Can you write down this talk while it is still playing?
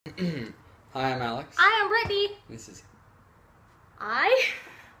Hi, I'm Alex. Hi, I'm Brittany. This is...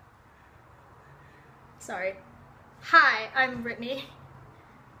 Sorry. Hi, I'm Brittany.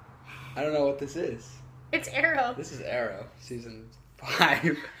 I don't know what this is. It's Arrow. This is Arrow, season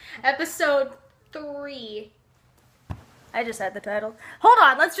 5. Episode 3. I just had the title. Hold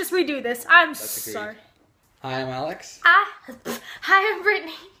on, let's just redo this. I'm sorry. Hi, I'm Alex. Hi, I'm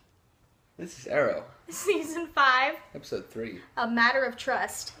Brittany. This is Arrow. Season 5. Episode 3. A Matter of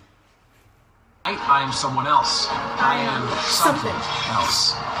Trust. I am someone else. I am something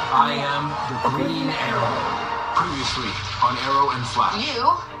else. I am the Green Arrow. Previously on Arrow and Flash. You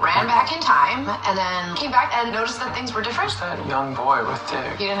ran back in time and then came back and noticed that things were different. That young boy with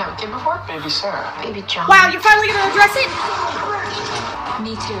Dick. You didn't have a kid before? Baby Sarah. Baby John. Wow, you're finally gonna address it?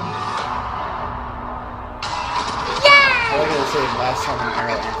 Me too. I like how they say last time on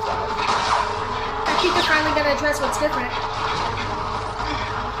Arrow and Flash. I think they're finally gonna address what's different.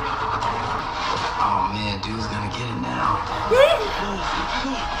 Oh man, dude's gonna get it now.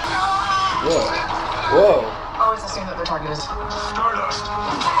 Whoa. Whoa. Always assume that the target is Stardust.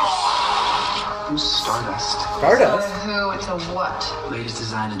 Who's Stardust? Stardust? who, it's a what. Latest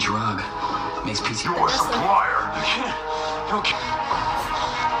design of drug. Makes PC. You're a supplier. You can't.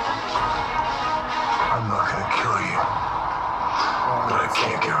 I'm not gonna kill you, but I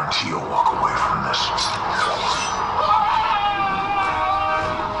can't guarantee you'll walk away from this.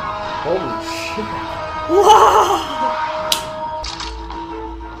 Holy shit. Whoa!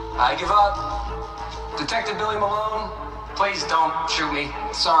 I give up. Detective Billy Malone, please don't shoot me.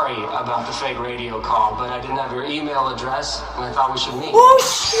 Sorry about the fake radio call, but I didn't have your email address, and I thought we should meet. Oh,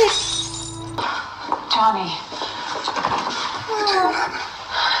 shit! Johnny. What happened?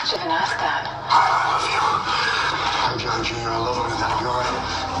 You didn't ask that. Hi, I love you. I'm John Jr. I love him to death. You alright?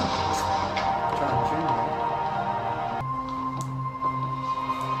 John Jr.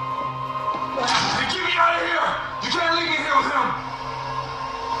 Hey, get me out of here! You can't leave me here with him!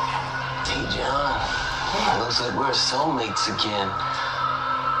 Hey, John. Looks like we're soulmates again.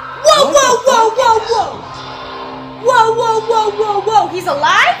 Whoa, whoa, whoa, whoa, whoa! Whoa, whoa, whoa, whoa, whoa! He's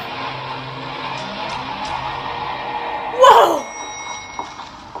alive? Whoa!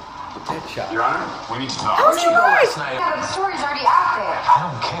 Headshot. Your Honor, we need to talk. How's he alive? Yeah, the story's already out there. I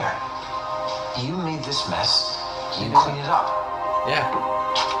don't care. You made this mess. You clean it up. Yeah.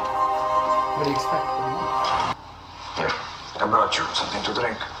 What do you expect? What do you want? Here, I brought you something to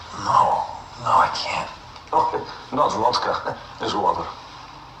drink. No, I can't. Oh, not vodka. It's water.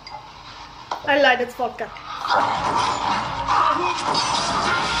 I lied, it's vodka.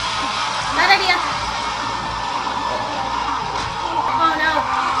 Bad idea. Oh no.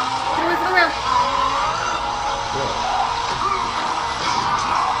 Get away from the rail.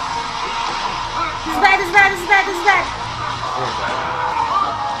 This is bad, this is bad, this is bad, this is bad.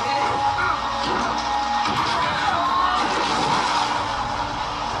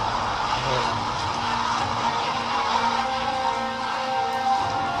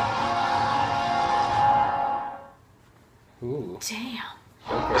 Ooh. Damn.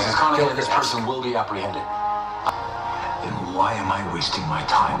 Mrs. Conaghan, this person will be apprehended. Then why am I wasting my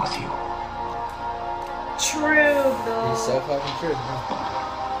time with you? True, though. He's so fucking true.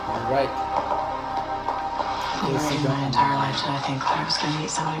 You're right. I waited my entire life till I think Claire was gonna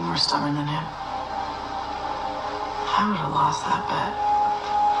meet somebody more stubborn than him. I would have lost that bet.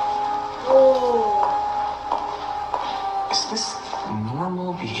 Oh. Is this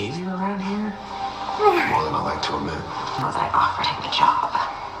normal behavior around here? More than I like to admit. Was I offered him the job?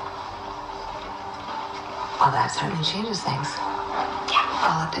 Well, that certainly changes things. Yeah,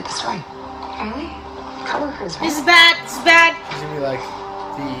 I'll update the story. Really? Coworkers, right? This is bad, this is bad. He's gonna be like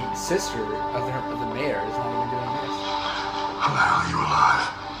the sister of the mayor is not even doing this. How the hell are you alive?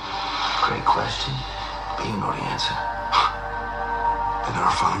 Great question. But you know the answer. They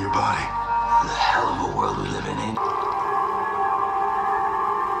never found your body. The hell of a world we live in.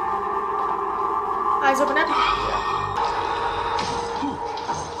 Eyes open up.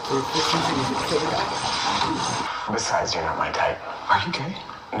 Besides, you're not my type. Are you gay?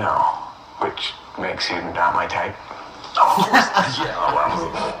 No. Which makes you not my type. Oh, yeah, well.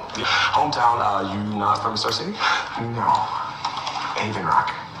 Hometown, you not from Star City? No. Haven Rock.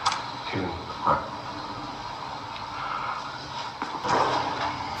 Haven Rock.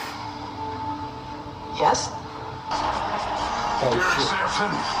 Yes? Oh Dear shit.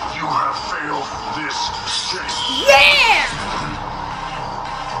 Samson, you have failed this chase. Yeah!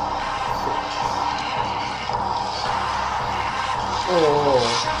 Oh.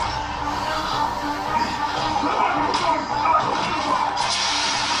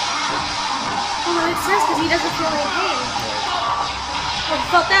 Well, it makes sense because he doesn't feel any pain. Oh, you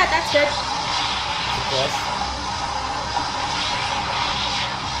felt that? That's good. Yes.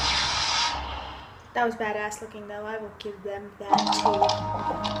 That was badass looking though. I will give them that too.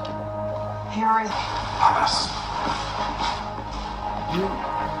 Here is. Promise.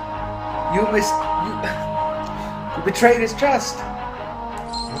 You betrayed his trust.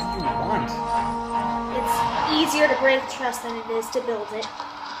 What do you want? It's easier to break trust than it is to build it.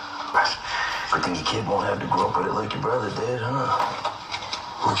 I think your kid won't have to grow up with it like your brother did, huh?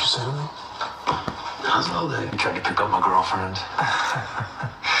 What'd you say to me? How's all that? You tried to pick up my girlfriend.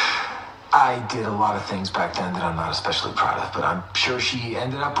 I did a lot of things back then that I'm not especially proud of, but I'm sure she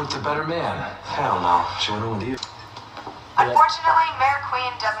ended up with a better man. Hell no, she went in with you. Unfortunately, Mayor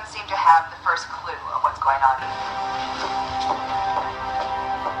Queen doesn't seem to have the first clue of what's going on.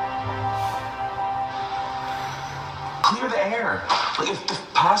 Clear the air. Like, if the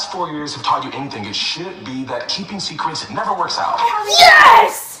past 4 years have taught you anything, it should be that keeping secrets never works out.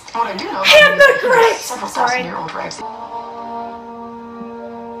 Yes! What I do know Hypocrite! several Sorry. thousand-year-old regs.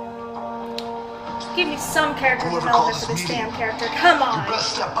 Give me some character Whoever development calls for this this meeting, damn character. Come on. You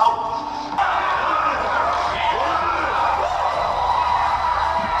best step out.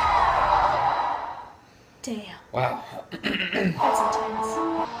 Damn. Wow. That's intense.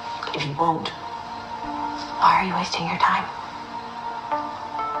 If you won't, why are you wasting your time?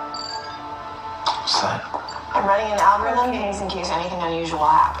 What's that? I'm running an algorithm in case anything unusual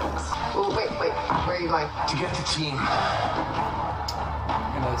happens. Oh, wait. Where are you going? To get the team.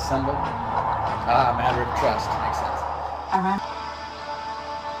 Gonna assemble. Ah, matter of trust. Makes sense. I ran.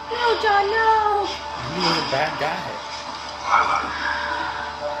 No, John, no! He was a bad guy. Lila,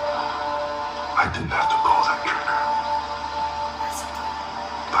 I didn't have to pull that trigger,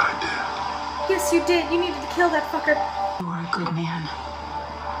 but I did. Yes, you did. You needed to kill that fucker. You are a good man.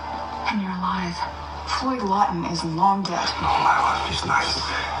 And you're alive. Floyd Lawton is long dead. No, Lila, he's nice.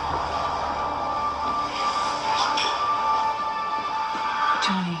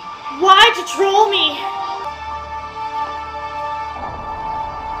 Johnny. Why'd you troll me?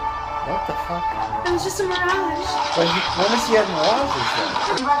 What the fuck? It was just a mirage. When was he at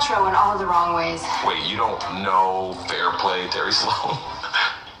Mirage's then? Retro in all of the wrong ways. Wait, you don't know Fair Play Terry Sloan?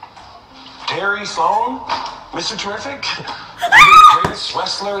 Terry Sloan? Mr. Terrific? The greatest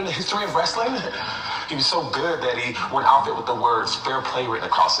wrestler in the history of wrestling? He was so good that he wore an outfit with the words fair play written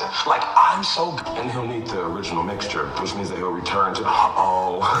across it. Like, I'm so good. And he'll need the original mixture, which means that he'll return to,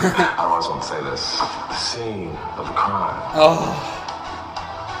 I always want to say this, the scene of a crime. Oh.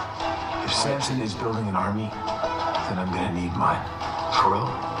 If Samson is building an army, then I'm gonna need mine. For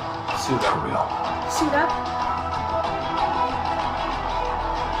real? Suit For up. real. Suit up.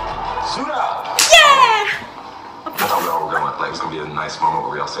 Suit up! Yeah! That's all we're going. Like, it's gonna be a nice moment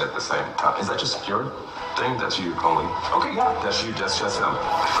where we all say at the same time. Is that just your thing? That's you only? Okay, yeah, that's you. That's just him.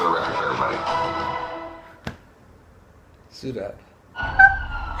 For the record, for everybody. Suit up.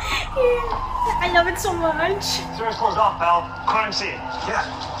 I love it so much. Service closed off, pal. Crime scene. Yeah,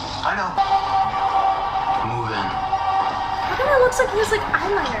 I know. Move in. How come it looks like he has like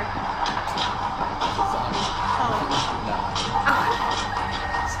eyeliner? No. Oh.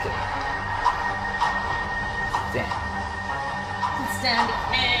 Just kidding. Damn. It's dandy.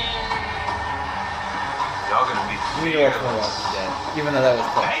 Y'all gonna be New York for Walking Dead. Even though that was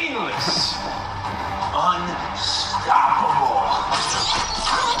close. painless, unstoppable.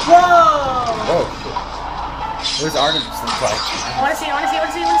 Whoa! Whoa, shit. What does Artemis look like? I wanna see.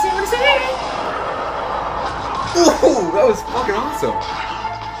 Ooh, that was fucking awesome.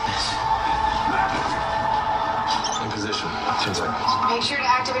 In position. 10 seconds. Make sure to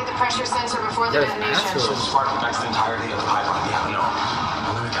activate the pressure sensor before the There's detonation. actual- The spark affects the entirety of the pipeline. Yeah, no.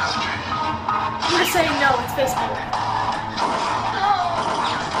 Now let me concentrate. I'm gonna say no. It's Facebook.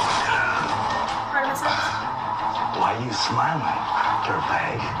 Artemis. Why are you smiling,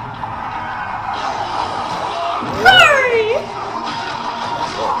 dirtbag? Sorry!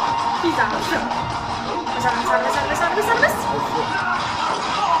 He's awesome. Artemis.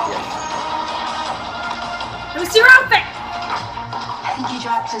 Let me see your outfit! I think you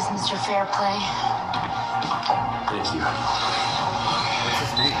dropped us, Mr. Fairplay. Thank you. What's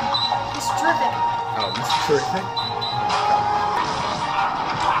his name? It's terrific. Oh, Mr. Terrific?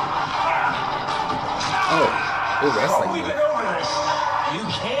 Oh, we're wrestling. We've been over this. You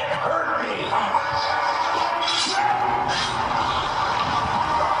can't hurt me.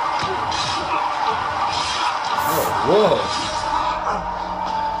 Oh, whoa.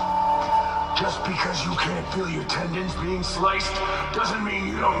 Just because you can't feel your tendons being sliced doesn't mean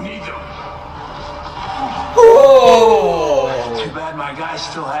you don't need them. Oh! Too bad my guys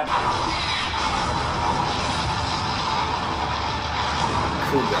still have.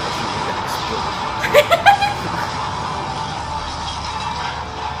 food that was explode.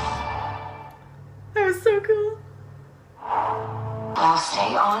 That was so cool. I'll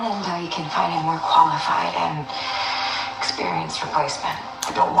stay on until you can find a more qualified and experienced replacement.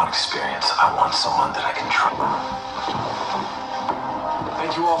 I don't want experience. I want someone that I can trust.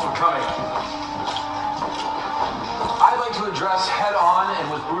 Thank you all for coming. I'd like to address head-on and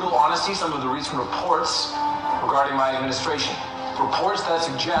with brutal honesty some of the recent reports regarding my administration. Reports that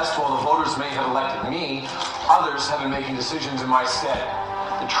suggest while the voters may have elected me, others have been making decisions in my stead.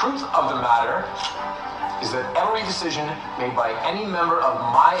 The truth of the matter is that every decision made by any member of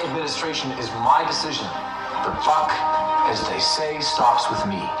my administration is my decision. The buck, as they say, stops with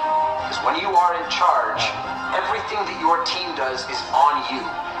me. Because when you are in charge, everything that your team does is on you.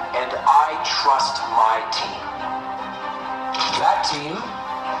 And I trust my team. That team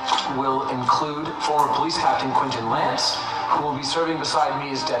will include former police captain Quentin Lance, who will be serving beside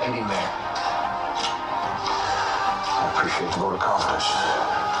me as deputy mayor. I appreciate the vote of confidence,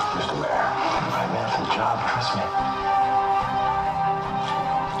 Mr. Mayor. I'm the right man for the job, trust me.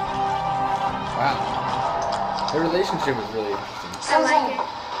 Wow. Their relationship was really interesting. I like it.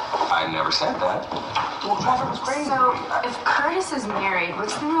 I never said that. Well, Trevor was crazy. So, if Curtis is married,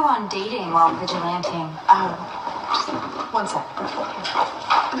 what's the rule on dating while vigilanting? Just 1 sec.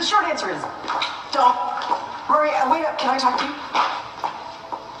 The short answer is don't. Rory, wait up. Can I talk to you?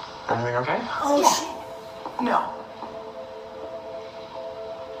 Everything okay? Oh, Yeah. shit. No.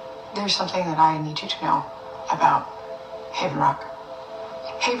 There's something that I need you to know about Haven Rock.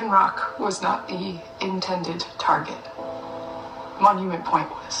 Haven Rock was not the intended target. Monument Point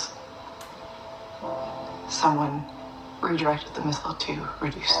was. Someone redirected the missile to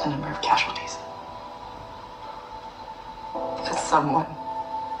reduce the number of casualties. That someone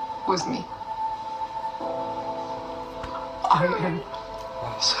was me. I am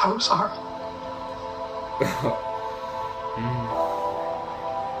so sorry.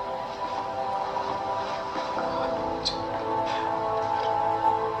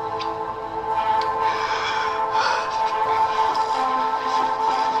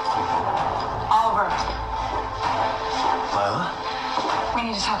 Oliver, Lila? we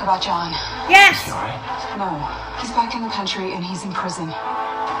need to talk about John. Yes. You alright? No, he's back in the country and he's in prison.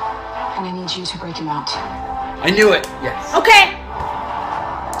 And I need you to break him out. I knew it! Yes. Okay.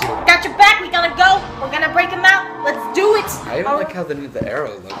 Got your back. We gotta go. We're gonna break him out. Let's do it. I even like how the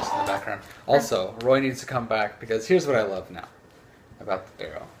arrow looks in the background. Also, Roy needs to come back because here's what I love now about the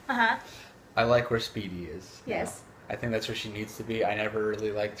arrow. Uh-huh. I like where Speedy is. Yes. I think that's where she needs to be. I never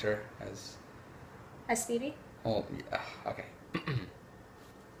really liked her as... As Speedy? Well, yeah, okay.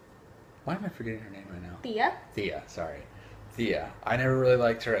 Why am I forgetting her name right now? Thea? Thea, sorry. Thea. I never really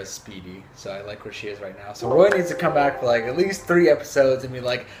liked her as Speedy, so I like where she is right now. So Roy needs to come back for like at least 3 episodes and be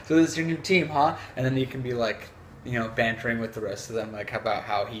like, so this is your new team, huh? And then you can be like, you know, bantering with the rest of them, like about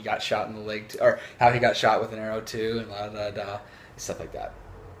how he got shot in the leg, or how he got shot with an arrow too, and la da da, stuff like that.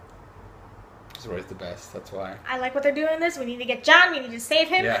 Because Roy's the best, that's why. I like what they're doing this. We need to get John. We need to save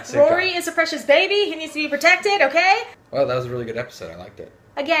him. Yeah, save Rory John. is a precious baby. He needs to be protected, okay? Well, that was a really good episode. I liked it.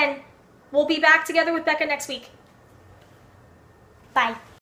 Again, we'll be back together with Becca next week. Bye.